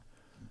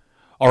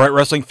All right,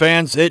 wrestling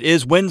fans, it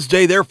is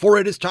Wednesday, therefore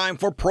it is time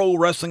for Pro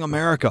Wrestling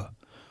America.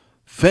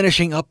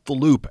 Finishing up the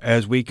loop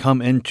as we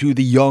come into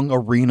the Young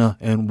Arena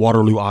in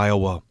Waterloo,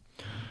 Iowa.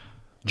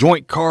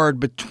 Joint card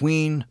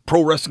between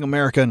Pro Wrestling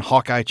America and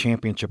Hawkeye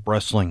Championship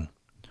Wrestling.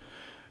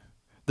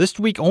 This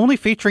week only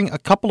featuring a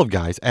couple of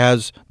guys,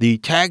 as the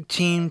tag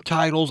team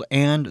titles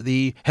and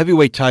the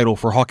heavyweight title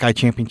for Hawkeye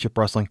Championship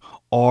Wrestling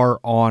are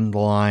on the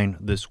line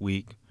this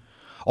week,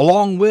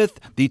 along with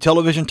the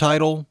television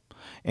title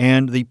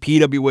and the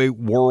PWA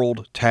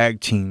World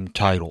Tag Team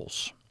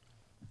titles.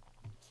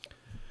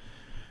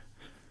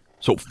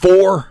 So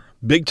 4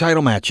 big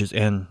title matches,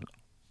 and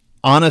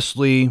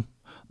honestly,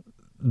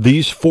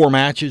 these 4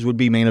 matches would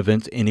be main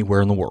events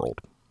anywhere in the world.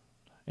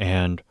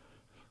 And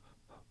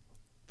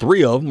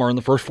 3 of them are in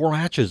the first 4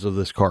 matches of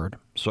this card.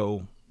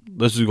 So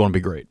this is going to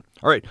be great.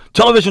 All right,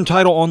 television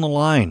title on the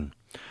line,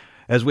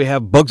 as we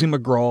have Bugsy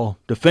McGraw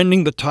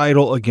defending the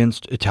title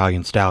against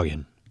Italian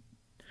Stallion.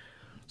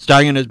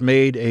 Stallion has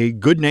made a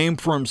good name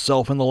for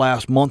himself in the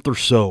last month or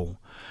so,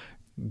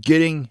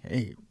 gaining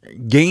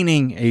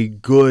a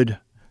good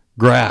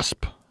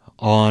grasp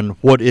on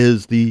what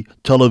is the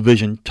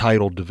television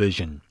title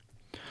division.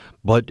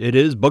 But it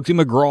is Bugsy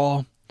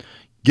McGraw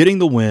getting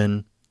the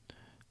win.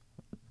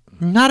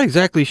 Not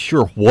exactly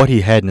sure what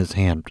he had in his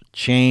hand.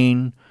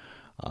 Chain,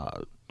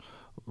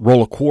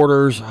 roll of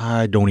quarters,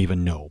 I don't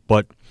even know.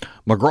 But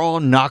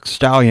McGraw knocks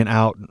Stallion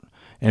out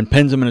and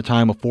pins him in a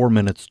time of 4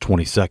 minutes,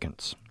 20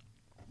 seconds.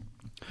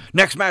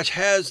 Next match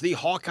has the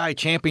Hawkeye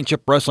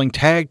Championship Wrestling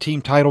Tag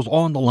Team titles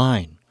on the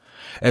line,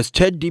 as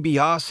Ted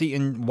DiBiase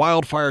and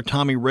Wildfire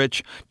Tommy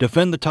Rich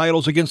defend the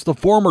titles against the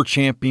former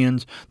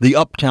champions, the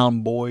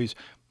Uptown Boys,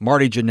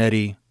 Marty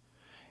Jannetty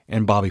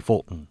and Bobby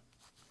Fulton.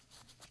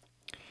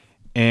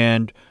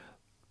 And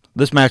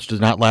this match does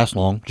not last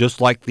long,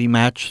 just like the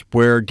match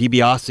where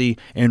DiBiase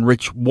and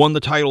Rich won the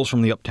titles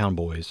from the Uptown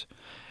Boys,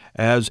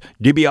 as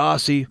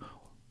DiBiase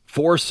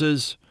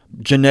forces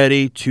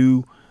Jannetty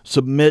to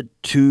submit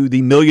to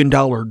the $1 Million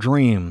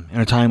Dream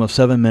in a time of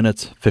 7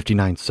 minutes,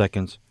 59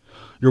 seconds.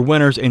 Your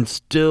winners and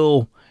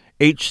still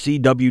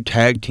HCW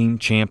Tag Team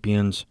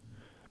Champions,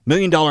 $1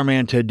 Million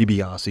Man Ted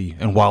DiBiase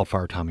and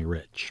Wildfire Tommy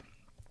Rich.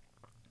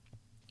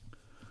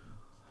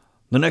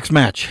 The next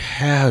match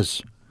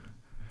has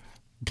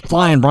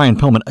Flying Brian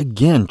Pillman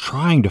again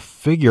trying to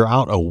figure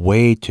out a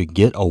way to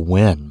get a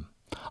win.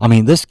 I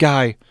mean, this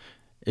guy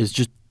is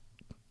just...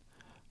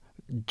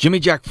 Jimmy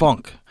Jack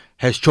Funk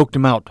has choked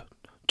him out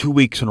 2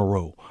 weeks in a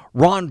row.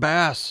 Ron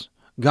Bass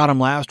got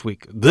him last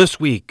week. This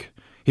week,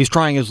 he's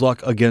trying his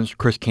luck against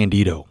Chris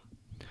Candido.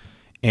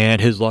 And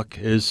his luck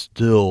is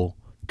still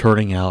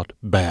turning out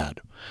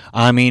bad.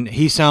 I mean,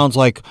 he sounds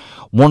like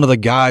one of the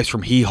guys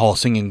from Hee Haw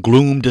singing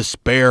Gloom,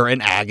 Despair,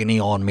 and Agony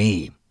on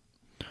Me.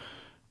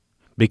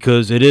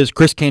 Because it is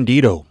Chris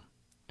Candido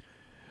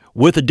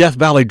with a Death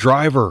Valley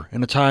Driver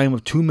in a time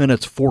of 2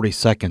 minutes, 40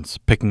 seconds,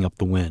 picking up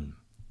the win.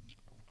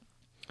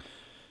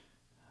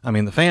 I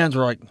mean, the fans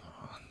are like,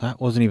 that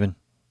wasn't even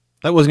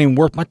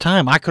worth my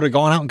time. I could have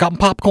gone out and gotten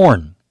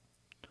popcorn,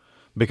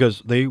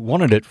 because they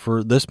wanted it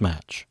for this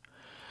match.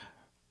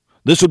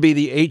 This would be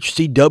the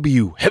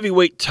HCW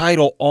heavyweight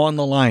title on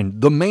the line,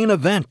 the main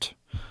event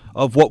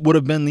of what would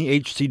have been the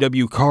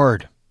HCW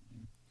card.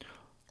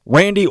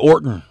 Randy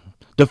Orton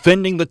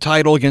defending the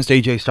title against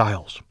AJ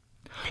Styles.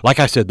 Like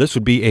I said, this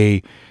would be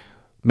a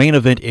main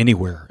event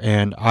anywhere,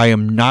 and I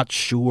am not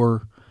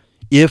sure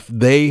if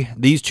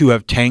these two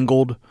have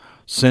tangled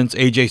since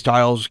AJ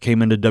Styles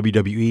came into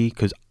WWE,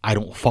 because I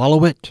don't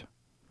follow it.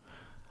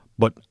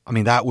 But, I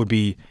mean, that would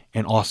be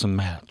an awesome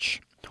match.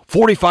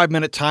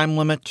 45-minute time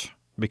limit,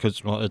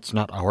 because, well, it's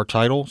not our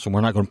title, so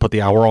we're not going to put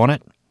the hour on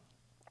it.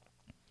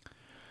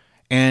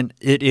 And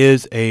it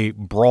is a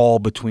brawl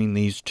between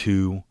these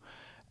two,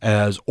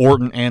 as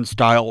Orton and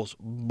Styles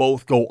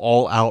both go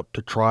all out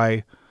to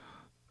try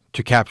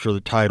to capture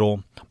the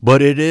title.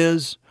 But it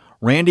is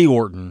Randy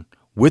Orton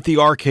with the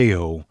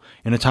RKO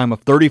in a time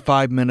of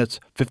 35 minutes,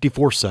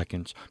 54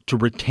 seconds to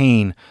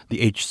retain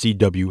the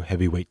HCW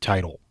heavyweight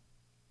title.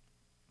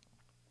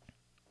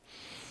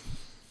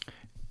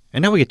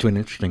 And now we get to an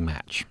interesting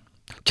match.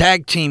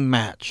 Tag team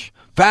match.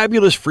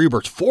 Fabulous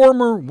Freebirds,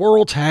 former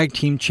World Tag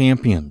Team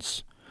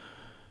Champions.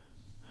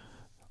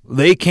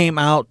 They came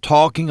out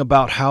talking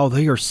about how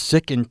they are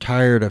sick and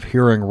tired of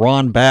hearing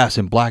Ron Bass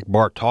and Black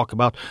Bart talk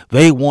about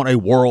they want a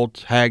World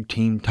Tag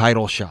Team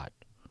title shot.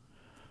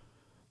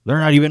 They're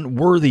not even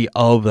worthy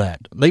of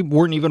that. They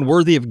weren't even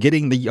worthy of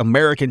getting the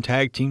American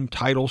Tag Team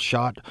title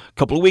shot a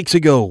couple of weeks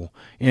ago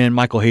in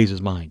Michael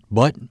Hayes' mind.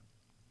 But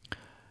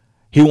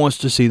he wants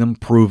to see them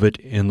prove it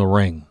in the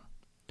ring.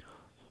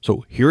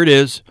 So here it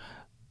is,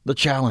 the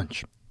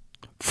challenge.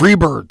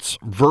 Freebirds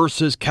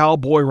versus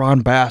Cowboy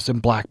Ron Bass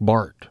and Black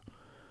Bart.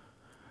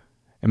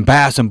 And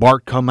Bass and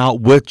Bart come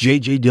out with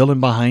J.J. Dillon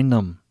behind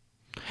them.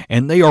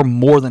 And they are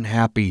more than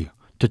happy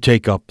to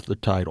take up the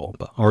title,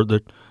 or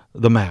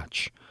the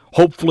match.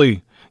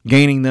 Hopefully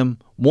gaining them,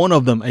 one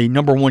of them, a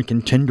number 1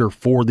 contender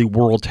for the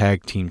World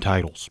Tag Team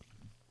titles.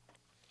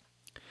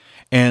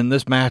 And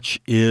this match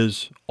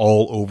is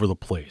all over the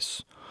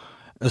place.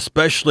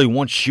 especially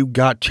once you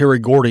got Terry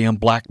Gordy and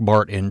Black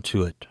Bart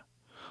into it.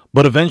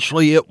 But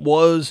eventually it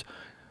was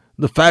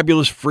the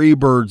Fabulous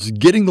Freebirds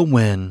getting the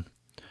win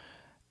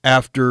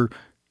after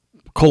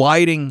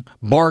colliding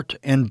Bart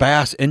and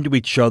Bass into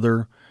each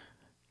other,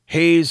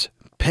 Hayes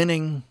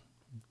pinning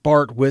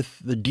Bart with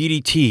the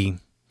DDT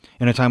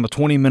in a time of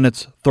 20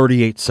 minutes,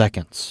 38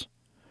 seconds.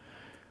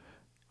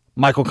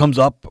 Michael comes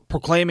up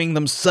proclaiming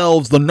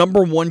themselves the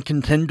number one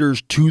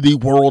contenders to the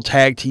World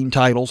Tag Team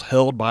titles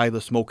held by the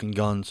Smoking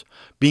Guns,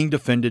 being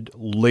defended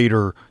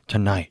later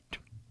tonight.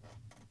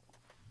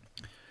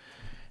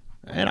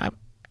 And I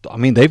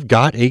mean, they've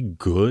got a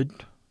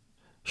good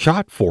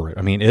shot for it.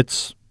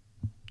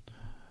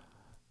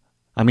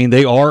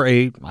 They are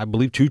I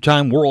believe,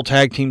 2-time World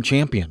Tag Team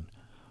champion.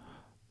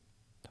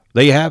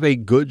 They have a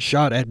good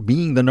shot at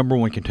being the number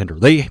one contender.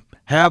 They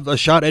have a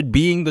shot at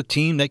being the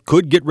team that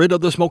could get rid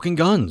of the Smoking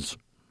Guns.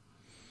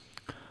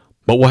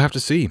 But we'll have to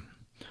see,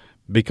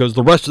 because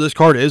the rest of this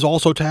card is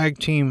also tag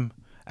team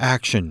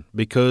action,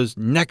 because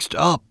next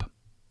up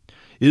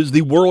is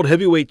the World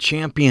Heavyweight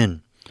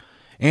Champion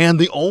and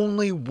the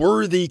only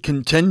worthy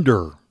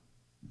contender,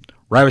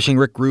 Ravishing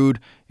Rick Rude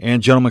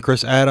and Gentleman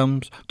Chris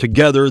Adams,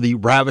 together the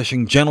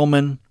Ravishing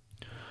Gentlemen,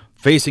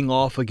 facing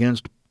off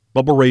against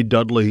Bubba Ray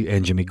Dudley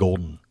and Jimmy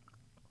Golden.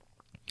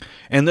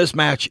 And this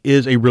match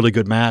is a really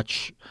good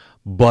match,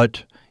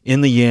 but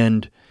in the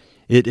end,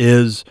 it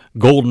is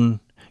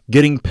Golden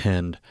getting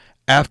pinned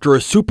after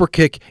a super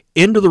kick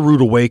into the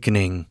Rude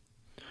Awakening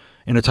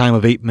in a time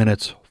of 8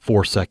 minutes,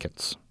 4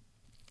 seconds.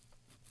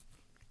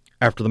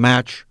 After the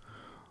match,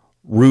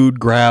 Rude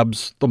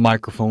grabs the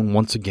microphone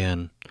once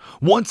again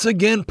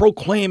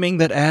proclaiming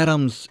that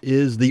Adams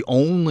is the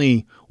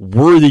only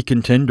worthy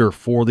contender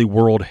for the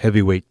World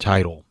Heavyweight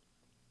title.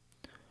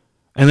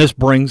 And this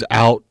brings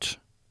out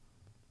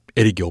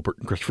Eddie Gilbert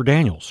and Christopher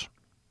Daniels,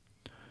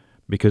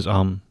 because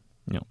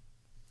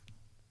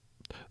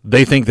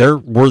they think they're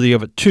worthy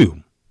of it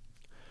too.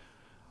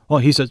 Well,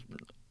 he says,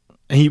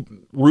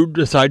 Rude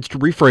decides to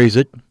rephrase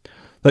it,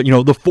 that,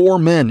 the 4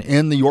 men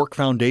in the York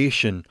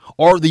Foundation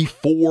are the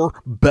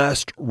 4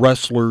 best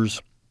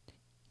wrestlers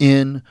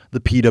in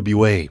the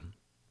PWA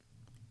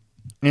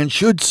and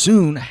should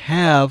soon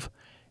have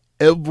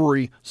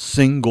every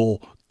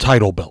single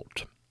title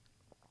belt.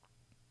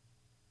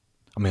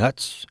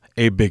 That's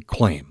a big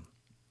claim.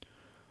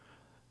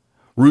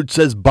 Rude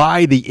says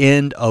by the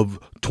end of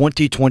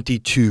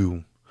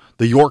 2022,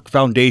 the York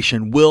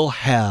Foundation will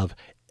have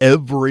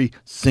every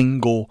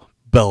single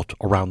belt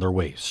around their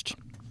waist.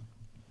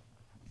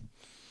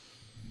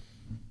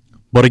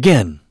 But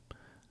again,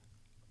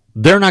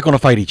 they're not going to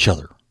fight each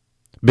other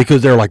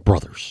because they're like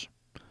brothers.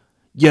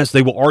 Yes,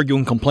 they will argue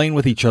and complain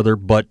with each other,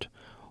 but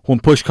when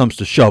push comes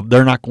to shove,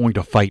 they're not going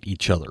to fight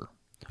each other,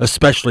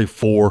 especially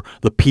for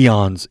the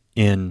peons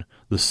in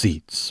the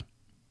seats.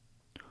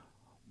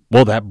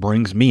 Well, that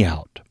brings me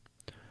out.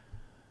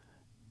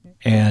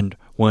 And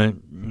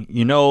when,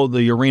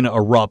 the arena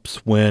erupts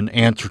when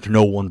Answer to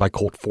No One by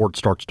Colt Ford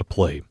starts to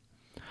play.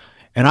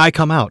 And I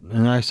come out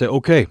and I say,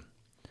 okay,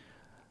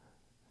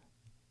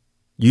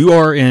 you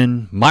are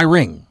in my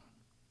ring.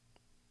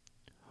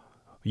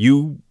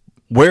 You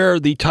wear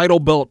the title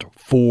belt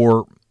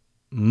for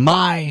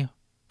my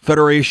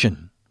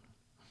federation.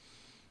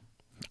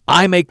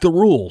 I make the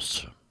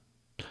rules.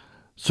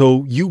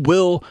 So you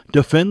will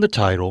defend the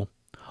title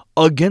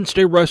against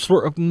a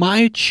wrestler of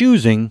my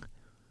choosing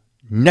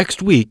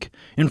next week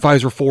in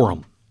Pfizer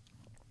Forum.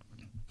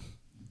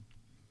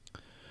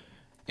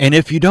 And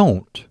if you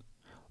don't,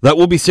 that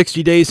will be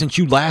 60 days since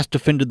you last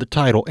defended the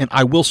title, and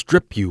I will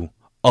strip you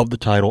of the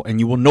title, and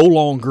you will no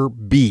longer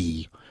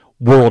be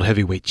World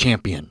Heavyweight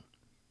Champion.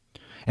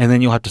 And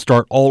then you'll have to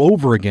start all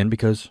over again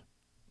because,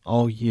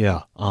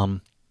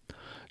 none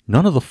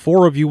of the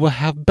 4 of you will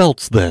have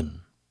belts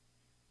then.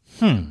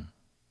 So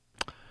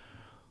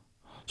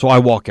I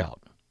walk out.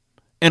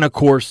 And of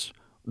course,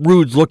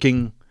 Rude's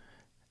looking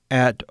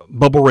at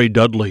Bubba Ray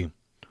Dudley,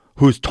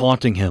 who's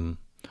taunting him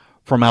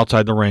from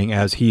outside the ring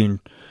as he and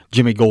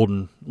Jimmy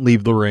Golden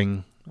leave the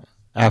ring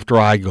after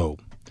I go.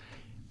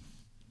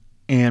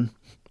 And,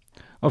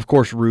 of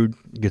course, Rude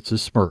gets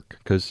his smirk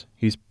because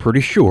he's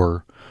pretty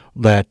sure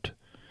that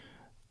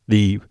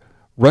the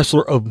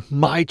wrestler of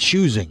my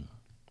choosing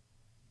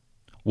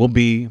will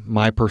be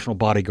my personal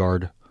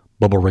bodyguard,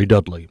 Bubba Ray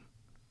Dudley.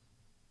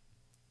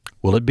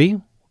 Will it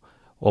be?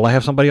 Well, I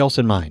have somebody else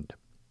in mind.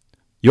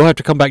 You'll have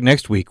to come back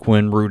next week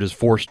when Rude is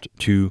forced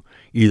to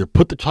either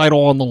put the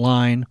title on the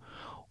line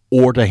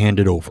or to hand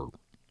it over.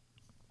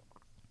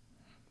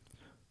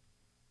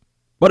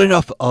 But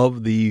enough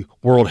of the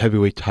World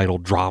Heavyweight title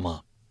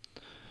drama.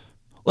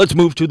 Let's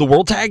move to the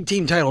World Tag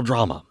Team title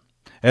drama,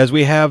 as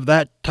we have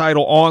that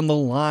title on the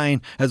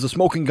line as the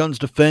Smoking Guns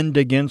defend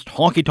against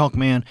Honky Tonk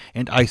Man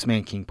and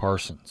Iceman King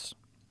Parsons.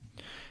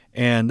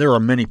 And there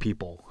are many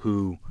people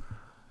who,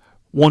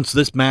 once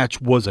this match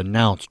was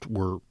announced,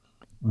 were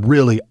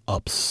really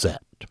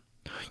upset.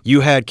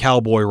 You had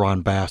Cowboy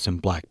Ron Bass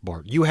and Black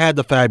Bart. You had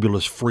the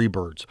Fabulous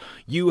Freebirds.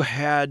 You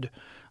had,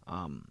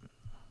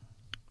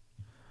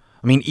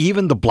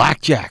 even the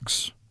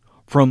Blackjacks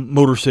from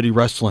Motor City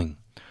Wrestling,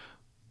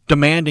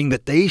 demanding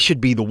that they should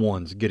be the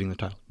ones getting the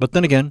title. But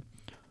then again,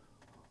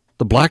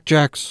 the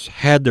Blackjacks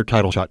had their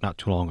title shot not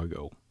too long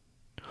ago.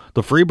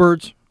 The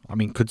Freebirds,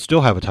 could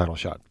still have a title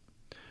shot.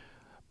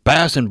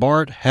 Bass and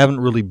Bart haven't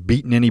really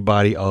beaten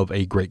anybody of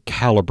a great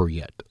caliber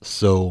yet,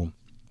 so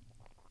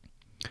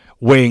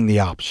weighing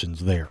the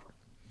options there.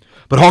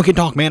 But Honky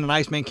Tonk Man and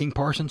Iceman King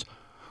Parsons,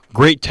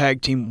 great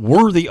tag team,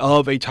 worthy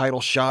of a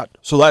title shot,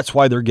 so that's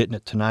why they're getting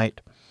it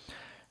tonight.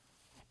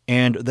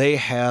 And they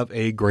have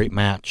a great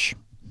match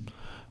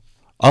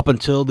up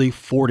until the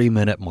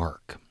 40-minute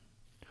mark,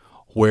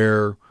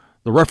 where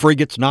the referee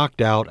gets knocked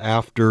out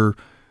after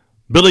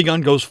Billy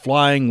Gunn goes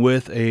flying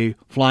with a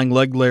flying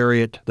leg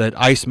lariat that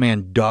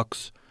Iceman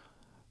ducks,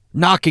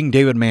 knocking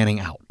David Manning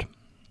out.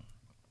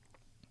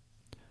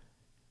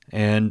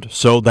 And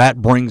so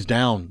that brings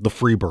down the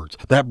Freebirds.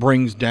 That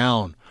brings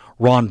down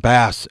Ron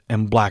Bass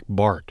and Black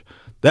Bart.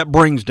 That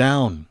brings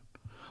down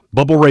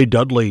Bubba Ray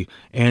Dudley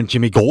and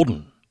Jimmy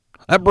Golden.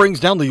 That brings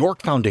down the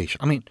York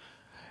Foundation.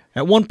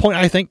 At one point,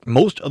 I think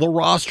most of the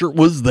roster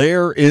was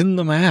there in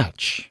the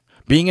match,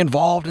 being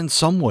involved in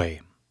some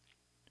way.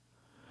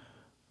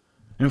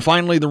 And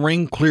finally, the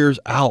ring clears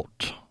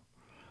out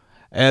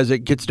as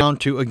it gets down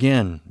to,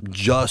 again,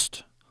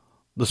 just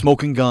the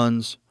Smoking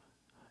Guns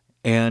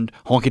and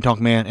Honky Tonk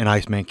Man and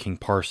Iceman King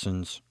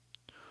Parsons,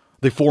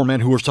 the four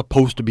men who are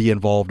supposed to be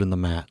involved in the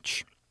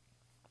match.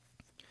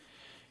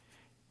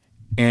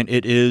 And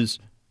it is,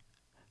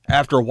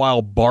 after a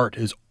while, Bart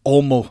is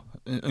almost,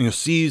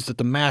 sees that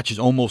the match is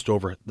almost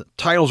over. The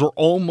titles are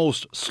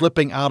almost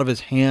slipping out of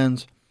his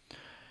hands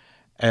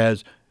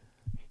as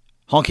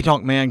Honky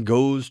Tonk Man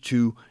goes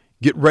to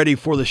get ready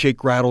for the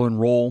shake, rattle, and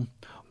roll.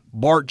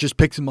 Bart just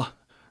picks him up,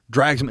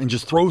 drags him, and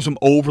just throws him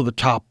over the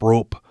top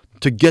rope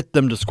to get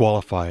them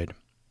disqualified.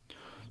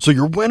 So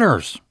your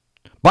winners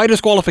by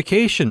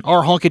disqualification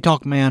are Honky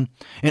Tonk Man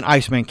and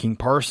Iceman King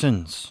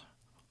Parsons.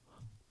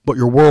 But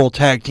your World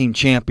Tag Team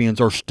Champions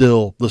are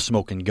still the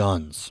Smoking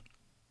Guns.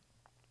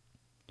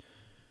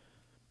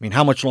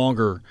 How much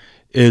longer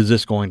is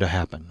this going to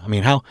happen?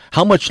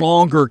 How much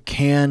longer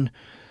can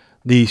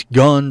these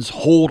Guns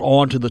hold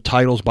on to the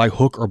titles by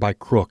hook or by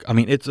crook?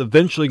 It's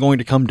eventually going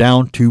to come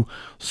down to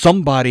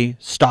somebody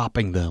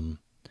stopping them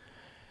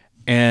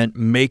and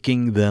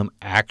making them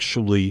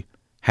actually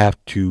have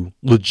to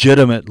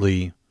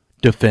legitimately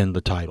defend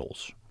the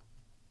titles.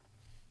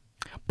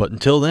 But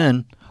until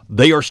then,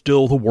 they are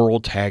still the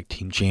World Tag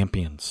Team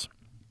Champions.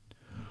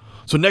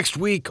 So next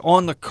week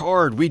on the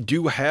card, we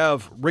do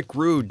have Rick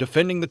Rude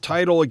defending the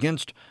title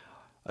against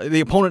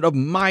the opponent of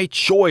my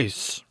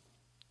choice.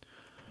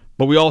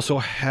 But we also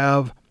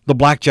have the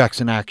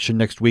Blackjacks in action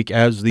next week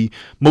as the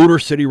Motor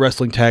City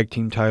Wrestling Tag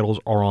Team titles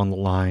are on the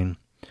line.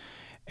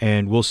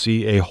 And we'll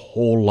see a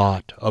whole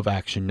lot of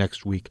action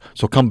next week.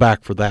 So come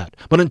back for that.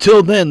 But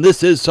until then,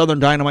 this is Southern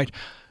Dynamite,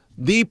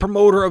 the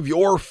promoter of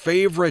your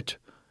favorite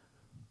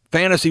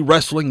fantasy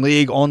wrestling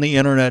league on the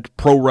internet,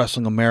 Pro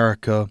Wrestling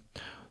America,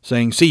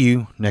 saying see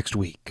you next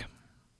week.